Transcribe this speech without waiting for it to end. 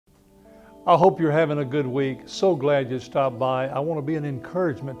I hope you're having a good week. So glad you stopped by. I want to be an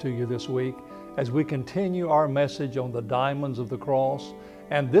encouragement to you this week as we continue our message on the diamonds of the cross.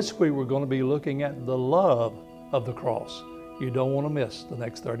 And this week we're going to be looking at the love of the cross. You don't want to miss the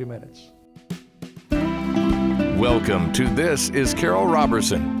next 30 minutes. Welcome to This is Carol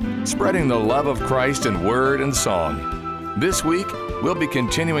Robertson, spreading the love of Christ in word and song. This week, we'll be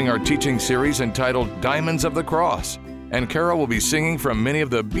continuing our teaching series entitled Diamonds of the Cross, and Carol will be singing from many of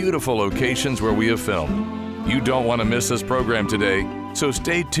the beautiful locations where we have filmed. You don't want to miss this program today, so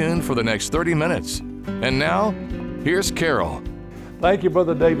stay tuned for the next 30 minutes. And now, here's Carol. Thank you,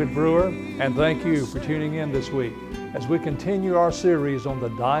 Brother David Brewer, and thank you for tuning in this week as we continue our series on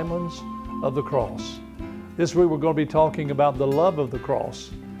the diamonds of the cross. This week we're going to be talking about the love of the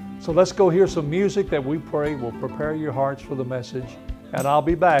cross. So let's go hear some music that we pray will prepare your hearts for the message, and I'll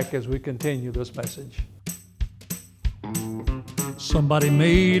be back as we continue this message. Somebody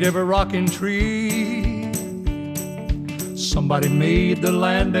made every rock and tree. Somebody made the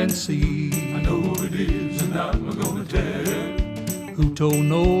land and sea. I know who it is, and I'm gonna tell. Who told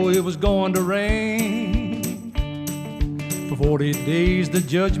Noah it was going to rain? For 40 days the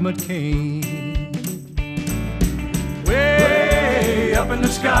judgment came. Way up in the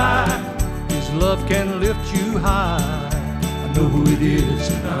sky, His love can lift you high. I know who it is,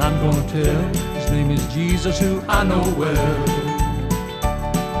 and I'm gonna tell. His name is Jesus, who I know well.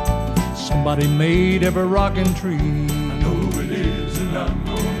 Somebody made every rock and tree. I know who it is, and I'm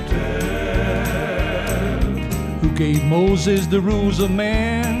gonna tell. Who gave Moses the rules of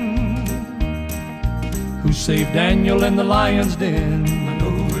man? Who saved Daniel in the lion's den? I know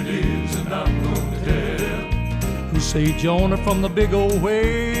who it is, and I'm gonna tell. Who saved Jonah from the big old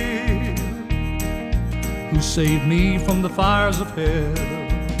whale? Who saved me from the fires of hell?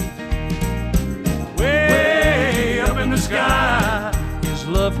 Way up in the sky, His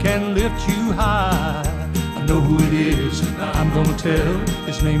love can lift you high. I know who it is, and I'm gonna tell.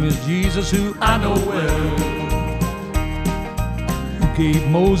 His name is Jesus, who I know well. Who gave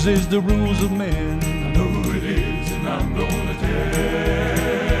Moses the rules of men? I know who it is, and I'm gonna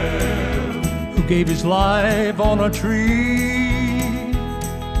tell. Who gave His life on a tree?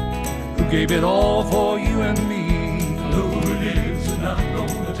 Who gave it all for you and me? I know who it is, and I'm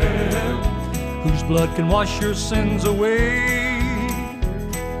gonna tell. Whose blood can wash your sins away?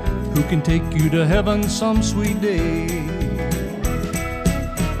 Who can take you to heaven some sweet day?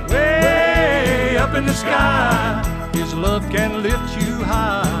 Way up in the sky, His love can lift you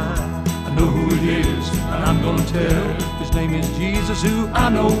high. I know who it is, and I'm gonna tell. His name is Jesus, who I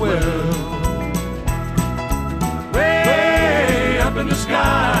know well. way up in the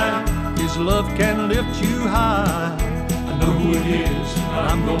sky, His love can lift you high. I know who it is, and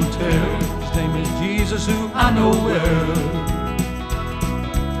I'm gonna tell. His name is Jesus, who I know well.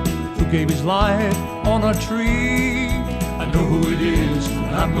 Who gave His life on a tree? I know who it is,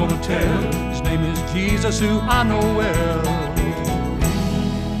 and I'm gonna tell. His name is Jesus, who I know well.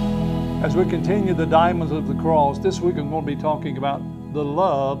 As we continue the diamonds of the cross, this week I'm going to be talking about the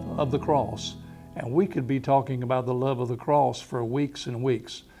love of the cross. And we could be talking about the love of the cross for weeks and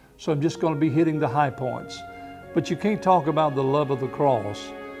weeks. So I'm just going to be hitting the high points. But you can't talk about the love of the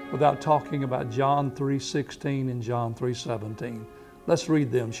cross without talking about John 3:16 and John 3:17. Let's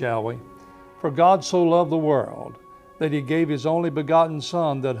read them, shall we? For God so loved the world that He gave His only begotten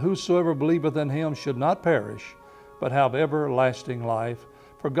Son, that whosoever believeth in Him should not perish, but have everlasting life.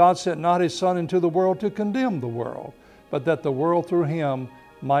 For God sent not His Son into the world to condemn the world, but that the world through Him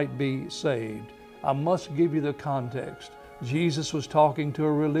might be saved. I must give you the context. Jesus was talking to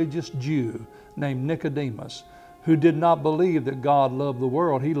a religious Jew named Nicodemus, who did not believe that God loved the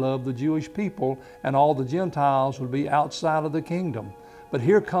world. He loved the Jewish people, and all the Gentiles would be outside of the kingdom. But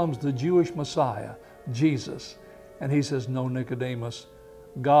here comes the Jewish Messiah, Jesus, and He says, no, Nicodemus,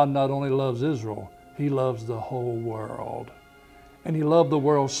 God not only loves Israel, He loves the whole world. And He loved the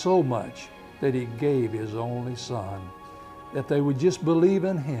world so much that He gave His only Son. If they would just believe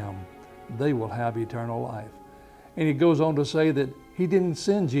in Him, they will have eternal life. And He goes on to say that He didn't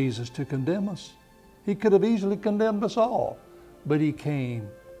send Jesus to condemn us. He could have easily condemned us all, but He came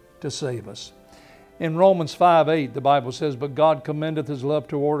to save us. In Romans 5:8, the Bible says, but God commendeth His love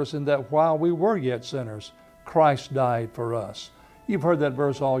toward us in that while we were yet sinners, Christ died for us. You've heard that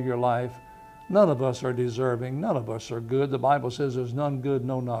verse all your life. None of us are deserving. None of us are good. The Bible says there's none good,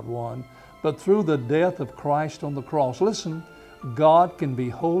 no, not one. But through the death of Christ on the cross, listen, God can be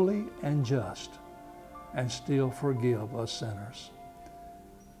holy and just and still forgive us sinners.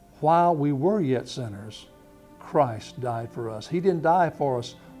 While we were yet sinners, Christ died for us. He didn't die for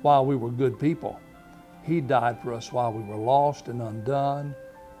us while we were good people. He died for us while we were lost and undone,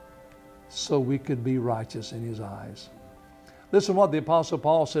 so we could be righteous in His eyes. Listen to what the Apostle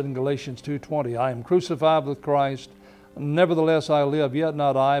Paul said in Galatians 2:20. I am crucified with Christ. Nevertheless I live, yet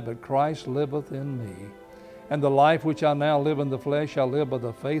not I, but Christ liveth in me. And the life which I now live in the flesh, I live by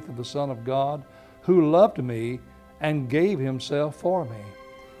the faith of the Son of God, who loved me and gave Himself for me.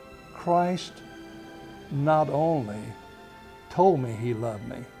 Christ not only told me He loved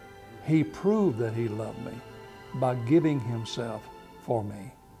me, He proved that He loved me by giving Himself for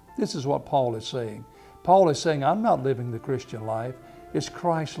me. This is what Paul is saying. Paul is saying, I'm not living the Christian life. It's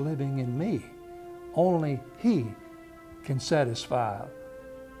Christ living in me. Only He can satisfy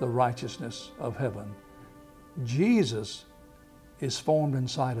the righteousness of heaven. Jesus is formed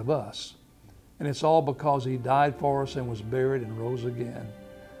inside of us. And it's all because He died for us and was buried and rose again.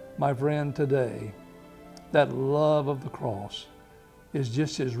 My friend, today, that love of the cross is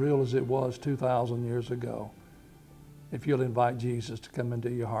just as real as it was 2,000 years ago. If you'll invite Jesus to come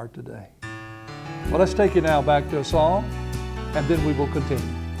into your heart today. Well, let's take you now back to a song, and then we will continue.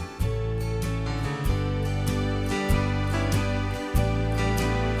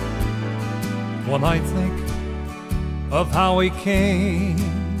 When I think of how He came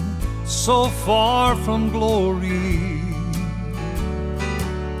so far from glory,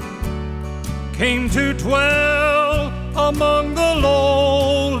 came to dwell among the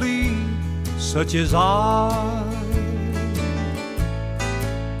lowly, such as I,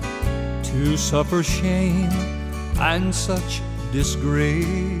 to suffer shame and such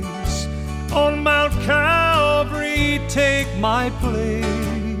disgrace, on Mount Calvary take my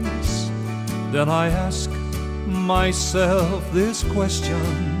place. Then I ask myself this question,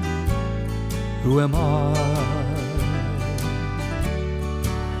 who am I?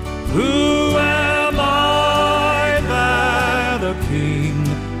 Who am I that a king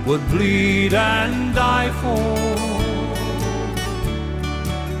would bleed and die for?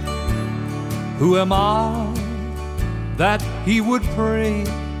 Who am I that He would pray,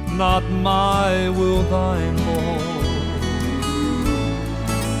 not my will, thine, Lord?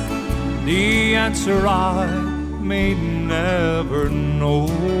 The answer I may never know,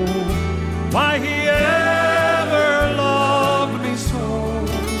 why He ever loved me so.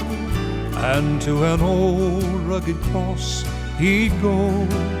 And to an old rugged cross He'd go,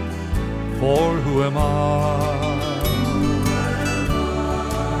 for who am I?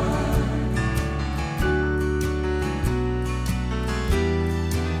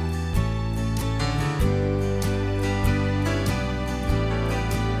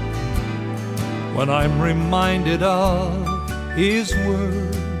 When I'm reminded of His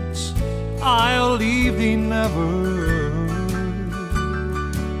words, I'll leave thee never.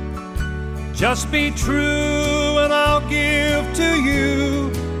 Just be true and I'll give to you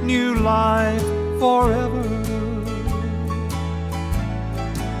new life forever.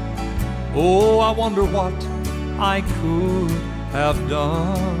 Oh, I wonder what I could have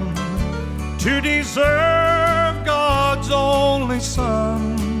done to deserve God's only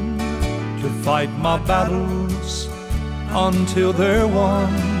Son, to fight my battles until they're won,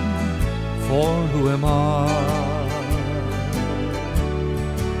 for who am I?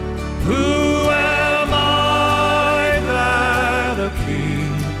 Who am I that a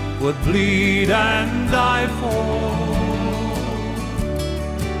king would bleed and die for?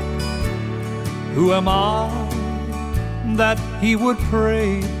 Who am I that He would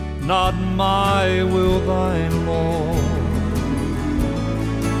pray, not my will, thine, Lord?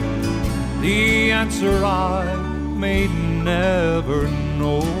 The answer I may never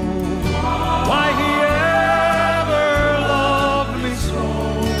know, why He ever loved me so.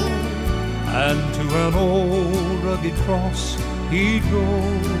 And to an old rugged cross He'd go,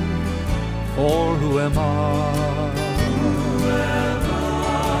 for who am I?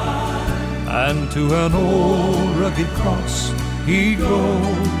 And to an old rugged cross He'd go,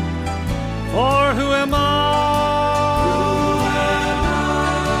 for who am I?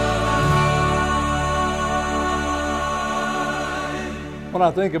 When I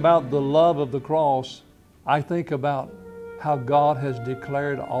think about the love of the cross, I think about how God has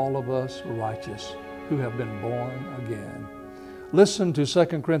declared all of us righteous who have been born again. Listen to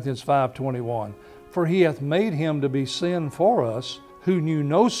 2 Corinthians 5:21. For He hath made Him to be sin for us, who knew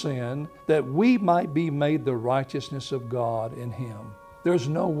no sin, that we might be made the righteousness of God in Him. There's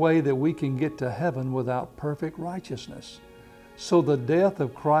no way that we can get to heaven without perfect righteousness. So the death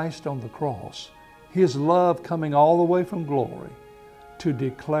of Christ on the cross, His love coming all the way from glory to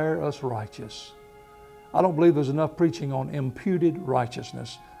declare us righteous. I don't believe there's enough preaching on imputed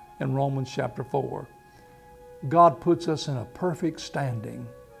righteousness in Romans chapter 4. God puts us in a perfect standing,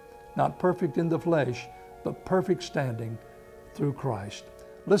 not perfect in the flesh, but perfect standing through Christ.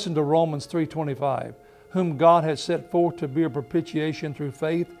 Listen to Romans 3:25, whom God has set forth to be a propitiation through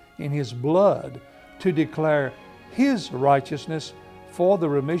faith in His blood, to declare His righteousness for the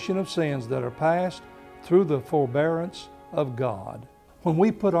remission of sins that are past through the forbearance of God. When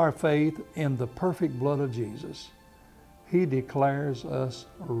we put our faith in the perfect blood of Jesus, He declares us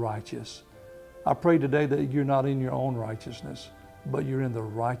righteous. I pray today that you're not in your own righteousness, but you're in the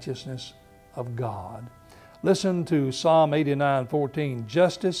righteousness of God. Listen to Psalm 89:14.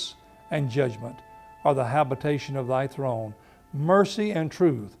 Justice and judgment are the habitation of thy throne. Mercy and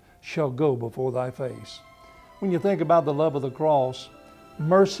truth shall go before thy face. When you think about the love of the cross,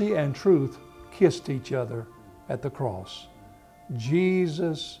 mercy and truth kissed each other at the cross.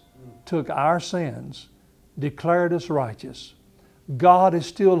 Jesus took our sins, declared us righteous. God is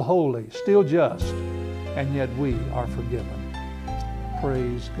still holy, still just, and yet we are forgiven.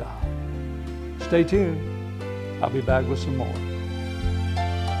 Praise God. Stay tuned. I'll be back with some more.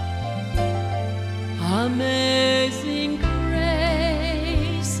 Amazing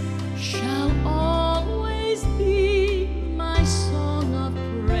grace shall always be my song of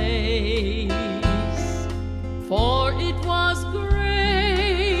praise, for it was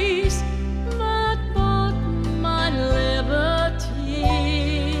grace that bought my liberty.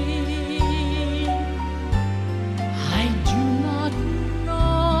 I do not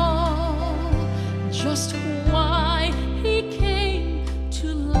know just why He came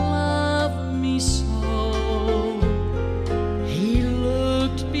to love me so. He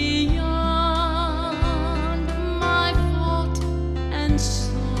looked beyond my fault and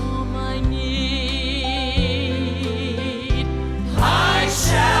saw my need. I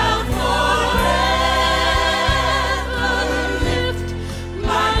shall forever lift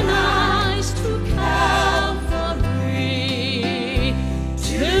mine eyes to Calvary,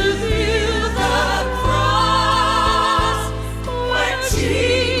 to view the cross where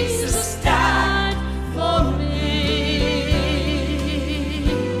Jesus died for me.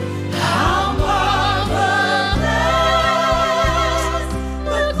 How marvelous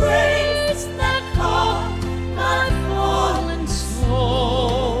the grace that caught my fallen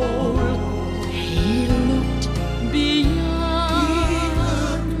soul. He looked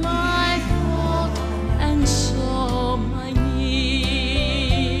beyond my fault and saw my need.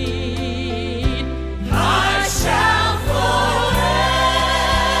 I shall forever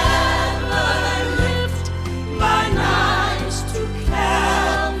lift mine eyes to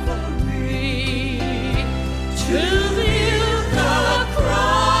Calvary, to view the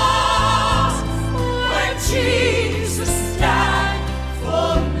cross where Jesus died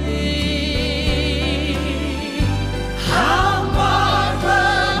for me. How marvelous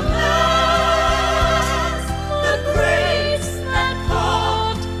the grace that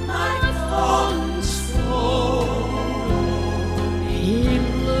caught my fallen soul. He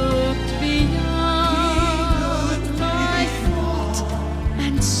looked beyond my fault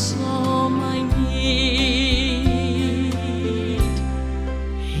and saw my need.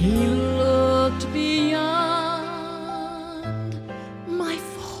 He looked beyond my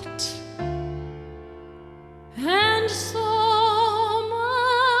fault and saw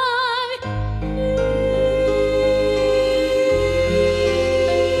my need.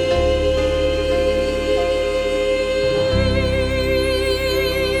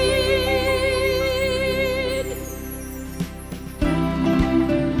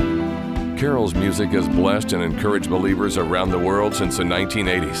 Carol's music has blessed and encouraged believers around the world since the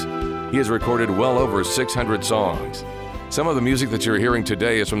 1980s. He has recorded well over 600 songs. Some of the music that you're hearing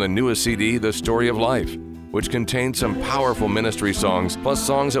today is from the newest CD, The Story of Life, which contains some powerful ministry songs, plus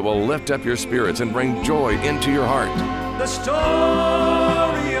songs that will lift up your spirits and bring joy into your heart. The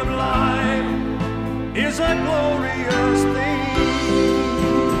story of life is a glorious thing.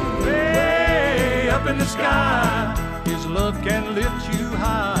 Way up in the sky, His love can lift you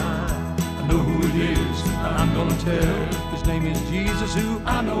high. I know who it is, and I'm gonna tell. His name is Jesus, who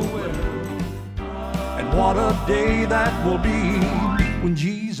I know well. And what a day that will be when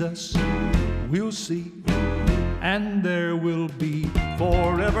Jesus will see, and there will be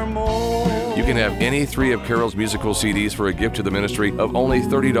forevermore. You can have any 3 of Carol's musical CDs for a gift to the ministry of only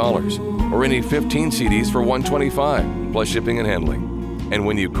 $30, or any 15 CDs for $125, plus shipping and handling. And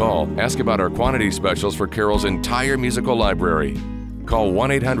when you call, ask about our quantity specials for Carol's entire musical library. Call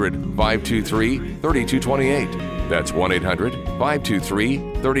 1-800-523-3228. That's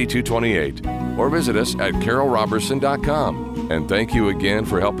 1-800-523-3228. Or visit us at carolrobertson.com. And thank you again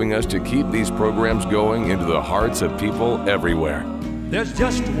for helping us to keep these programs going into the hearts of people everywhere. There's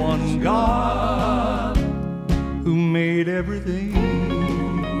just one God who made everything.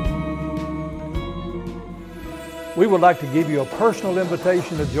 we would like to give you a personal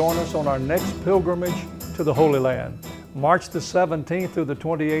invitation to join us on our next pilgrimage to the Holy Land, March the 17th through the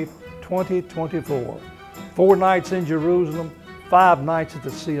 28th, 2024. 4 nights in Jerusalem, 5 nights at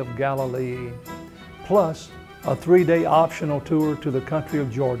the Sea of Galilee, plus a 3-day optional tour to the country of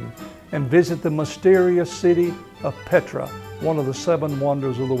Jordan and visit the mysterious city of Petra, one of the 7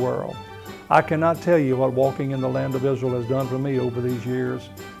 wonders of the world. I cannot tell you what walking in the land of Israel has done for me over these years.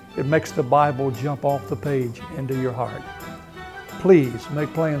 It makes the Bible jump off the page into your heart. Please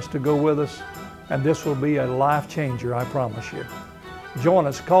make plans to go with us, and this will be a life changer, I promise you. Join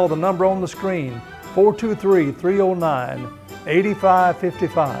us. Call the number on the screen,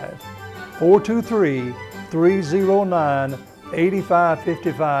 423-309-8555.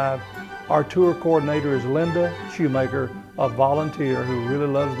 423-309-8555. Our tour coordinator is Linda Shoemaker, a volunteer who really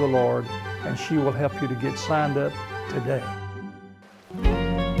loves the Lord, and she will help you to get signed up today.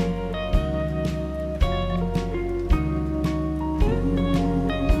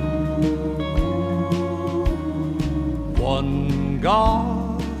 One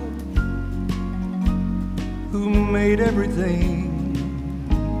God who made everything,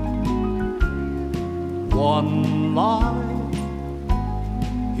 one life,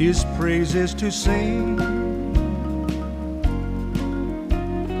 His praises to sing,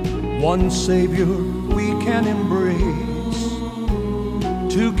 one Savior we can embrace,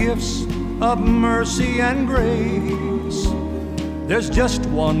 2 gifts of mercy and grace. There's just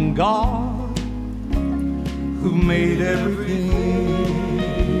one God who made everything.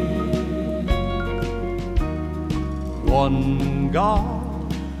 One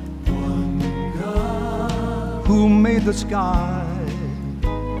God who made the sky,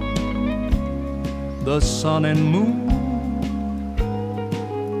 the sun and moon,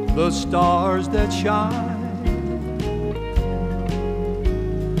 the stars that shine.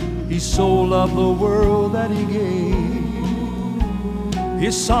 He so loved the world that He gave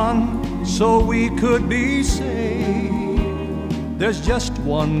His Son so we could be saved. There's just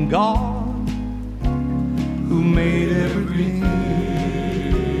one God who made everything.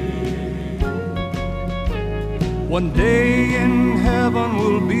 One day in heaven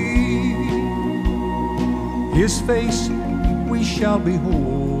will be His face we shall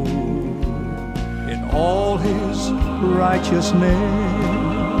behold, in all His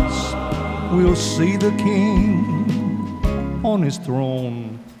righteousness we'll see the King on His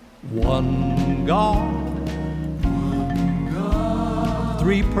throne. One God,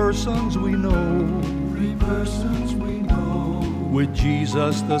 3 persons we know, with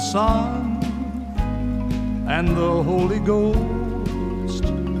Jesus the Son and the Holy Ghost.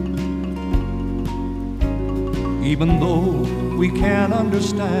 Even though we can't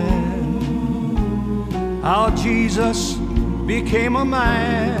understand how Jesus became a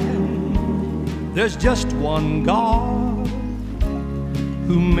man, there's just one God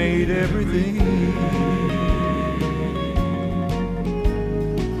who made everything.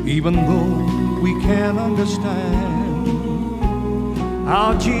 Even though we can't understand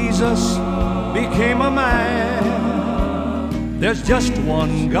how Jesus became a man, there's just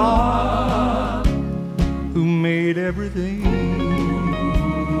one God who made everything.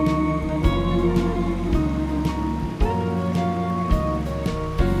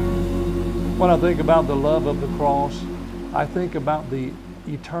 When I think about the love of the cross, I think about the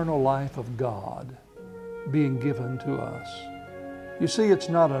eternal life of God being given to us. You see, it's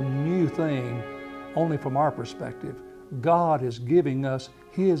not a new thing only from our perspective. God is giving us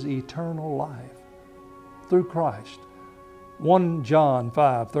His eternal life through Christ. 1 John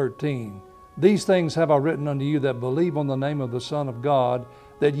 5:13. These things have I written unto you that believe on the name of the Son of God,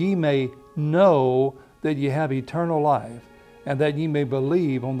 that ye may know that ye have eternal life, and that ye may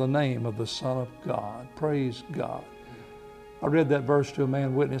believe on the name of the Son of God. Praise God. I read that verse to a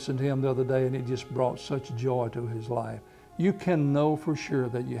man witnessing to him the other day, and it just brought such joy to his life. You can know for sure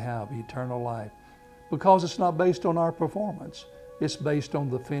that you have eternal life because it's not based on our performance. It's based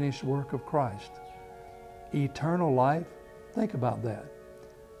on the finished work of Christ. Eternal life, think about that.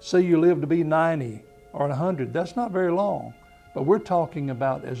 Say you live to be 90 or 100, that's not very long, but we're talking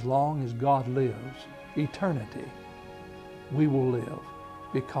about as long as God lives, eternity, we will live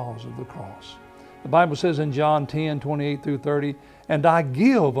because of the cross. The Bible says in John 10:28-30, and I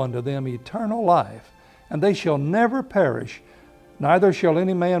give unto them eternal life, and they shall never perish, neither shall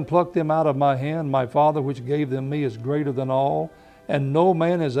any man pluck them out of my hand. My Father which gave them me is greater than all, and no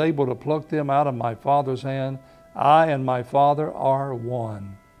man is able to pluck them out of my Father's hand. I and my Father are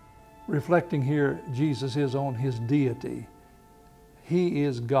one. Reflecting here, Jesus is on His deity. He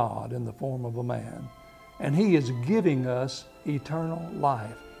is God in the form of a man, and He is giving us eternal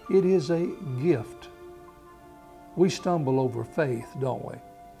life. It is a gift. we stumble over faith, don't we?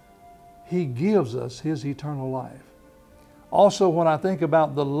 He gives us His eternal life. Also, when I think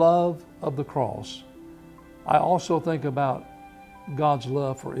about the love of the cross, I also think about God's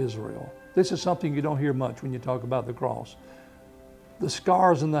love for Israel. This is something you don't hear much when you talk about the cross. The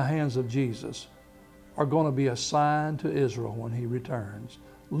scars in the hands of Jesus are going to be a sign to Israel when He returns.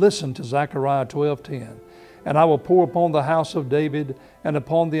 Listen to Zechariah 12:10. And I will pour upon the house of David and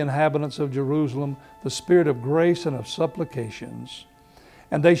upon the inhabitants of Jerusalem the spirit of grace and of supplications.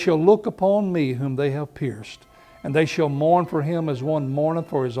 And they shall look upon me whom they have pierced, and they shall mourn for him as one mourneth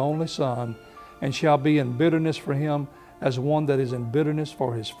for his only son, and shall be in bitterness for him as one that is in bitterness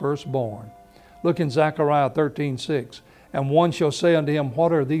for his firstborn. Look in Zechariah 13:6. And one shall say unto him,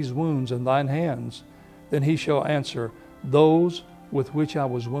 What are these wounds in thine hands? Then he shall answer, Those with which I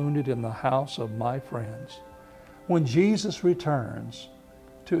was wounded in the house of my friends. When Jesus returns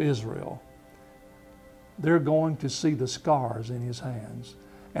to Israel, they're going to see the scars in His hands,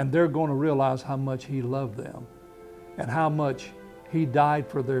 and they're going to realize how much He loved them and how much He died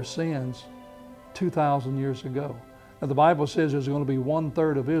for their sins 2,000 years ago. Now, the Bible says there's going to be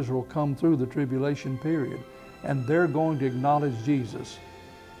 1/3 of Israel come through the tribulation period, and they're going to acknowledge Jesus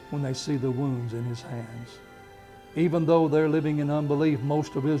when they see the wounds in His hands. Even though they're living in unbelief,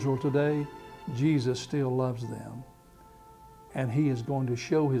 most of Israel today, Jesus still loves them. And He is going to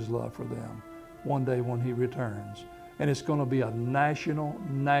show His love for them one day when He returns. And it's going to be a national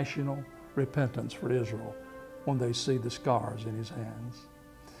repentance for Israel when they see the scars in His hands.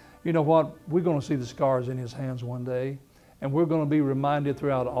 You know what? We're going to see the scars in His hands one day, and we're going to be reminded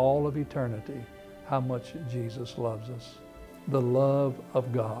throughout all of eternity how much Jesus loves us. The love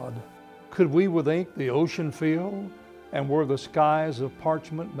of God. Could we with ink the ocean fill, and were the skies of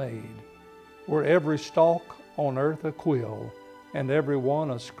parchment made? Were every stalk on earth a quill, and every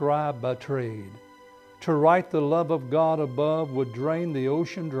one a scribe by trade? To write the love of God above would drain the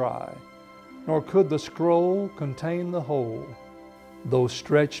ocean dry, nor could the scroll contain the whole, though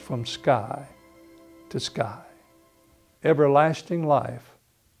stretched from sky to sky. Everlasting life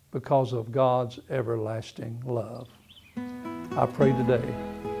because of God's everlasting love. I pray today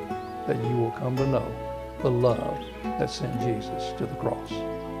that you will come to know the love that sent Jesus to the cross.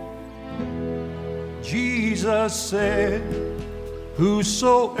 Jesus said,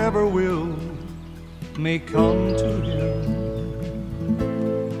 Whosoever will may come to Him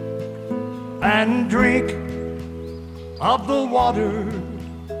and drink of the water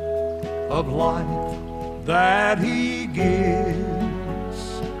of life that He gives.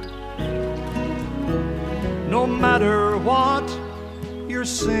 No matter what your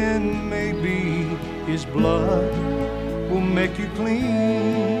sin may be, His blood will make you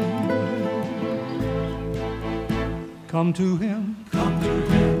clean. Come to Him,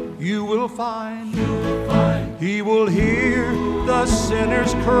 you will find, He will hear the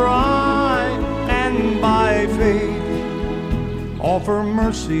sinner's cry, and by faith offer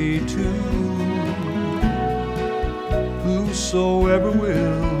mercy to whosoever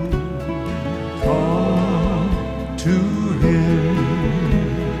will come to Him.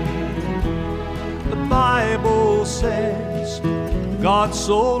 The Bible says God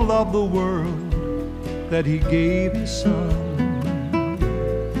so loved the world that He gave His Son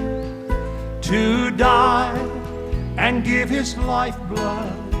to die and give His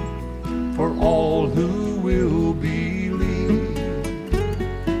lifeblood for all who will believe.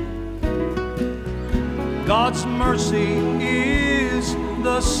 God's mercy is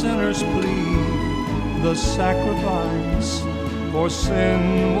the sinner's plea. The sacrifice for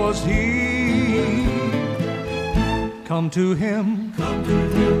sin was He. Come to Him,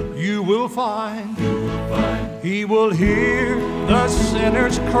 you will find, He will hear the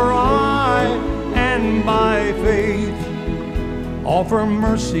sinner's cry, and by faith offer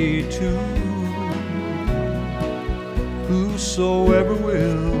mercy to whosoever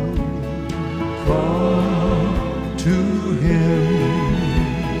will come to Him.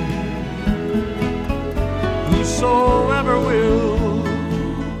 Whosoever will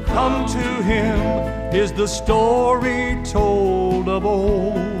come to Him is the story told of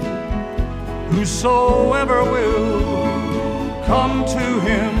old. Whosoever will come to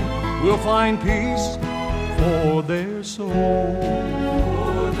Him will find peace for their soul.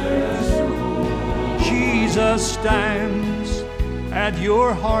 Jesus stands at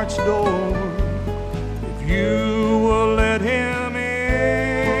your heart's door. If you will let Him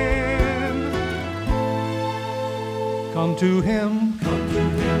in, come to Him,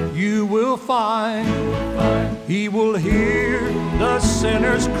 you will find, He will hear the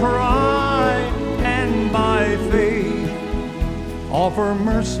sinner's cry, and by faith offer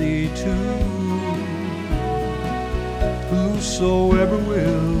mercy to whosoever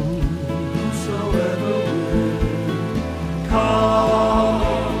will come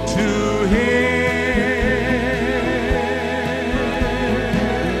to Him.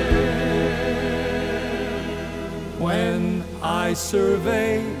 When I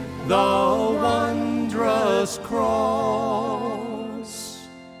survey the wondrous cross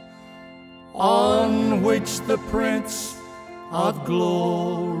on which the Prince of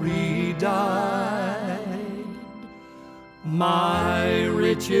Glory died, my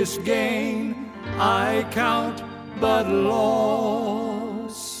richest gain I count but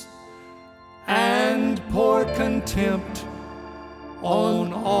loss, and pour contempt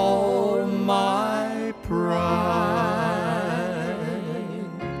on all my pride.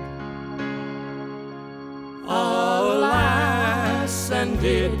 Alas, and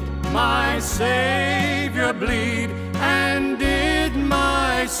did my Savior bleed, and did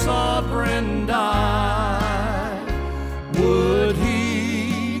my Sovereign die, would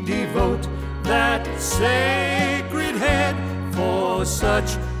He devote that sacred head for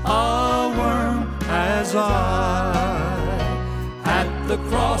such a worm as I? At the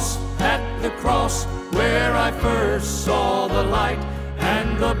cross where I first saw the light,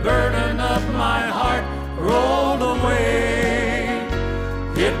 and the burden of my heart rolled away,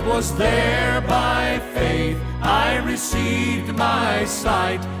 it was there by faith I received my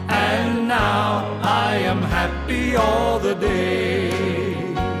sight, and now I am happy all the day.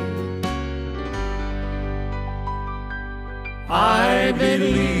 I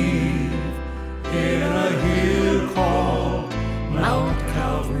believe in a hill called Mount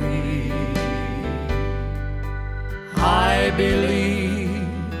Calvary. I believe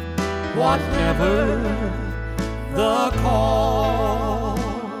whatever the cost,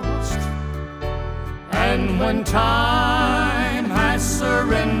 and when time has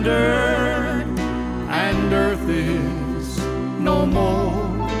surrendered and earth is no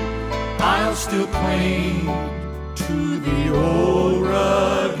more, I'll still cling to the old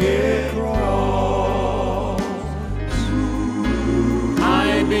rugged cross.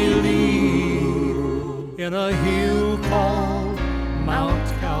 I believe in a hill called Mount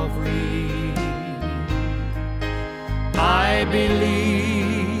Calvary. I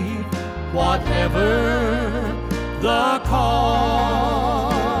believe whatever the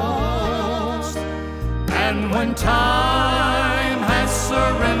cost, and when time has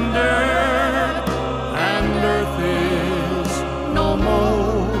surrendered and earth is no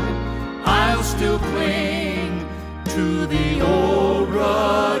more, I'll still cling to the old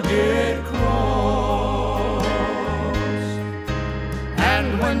rugged cross.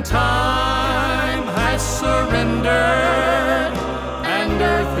 And when time has surrendered and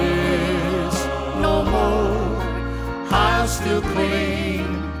earth is no more, I'll still cling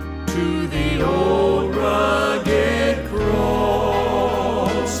to the old rugged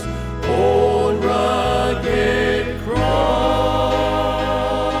cross. Old rugged cross.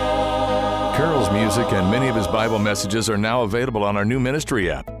 Carol's music and many of his Bible messages are now available on our new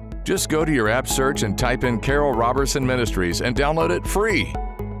ministry app. Just go to your app search and type in Carol Roberson Ministries and download it free.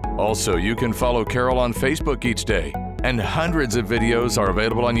 Also, you can follow Carol on Facebook each day, and hundreds of videos are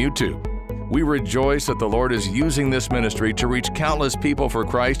available on YouTube. We rejoice that the Lord is using this ministry to reach countless people for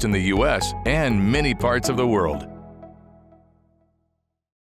Christ in the U.S. and many parts of the world.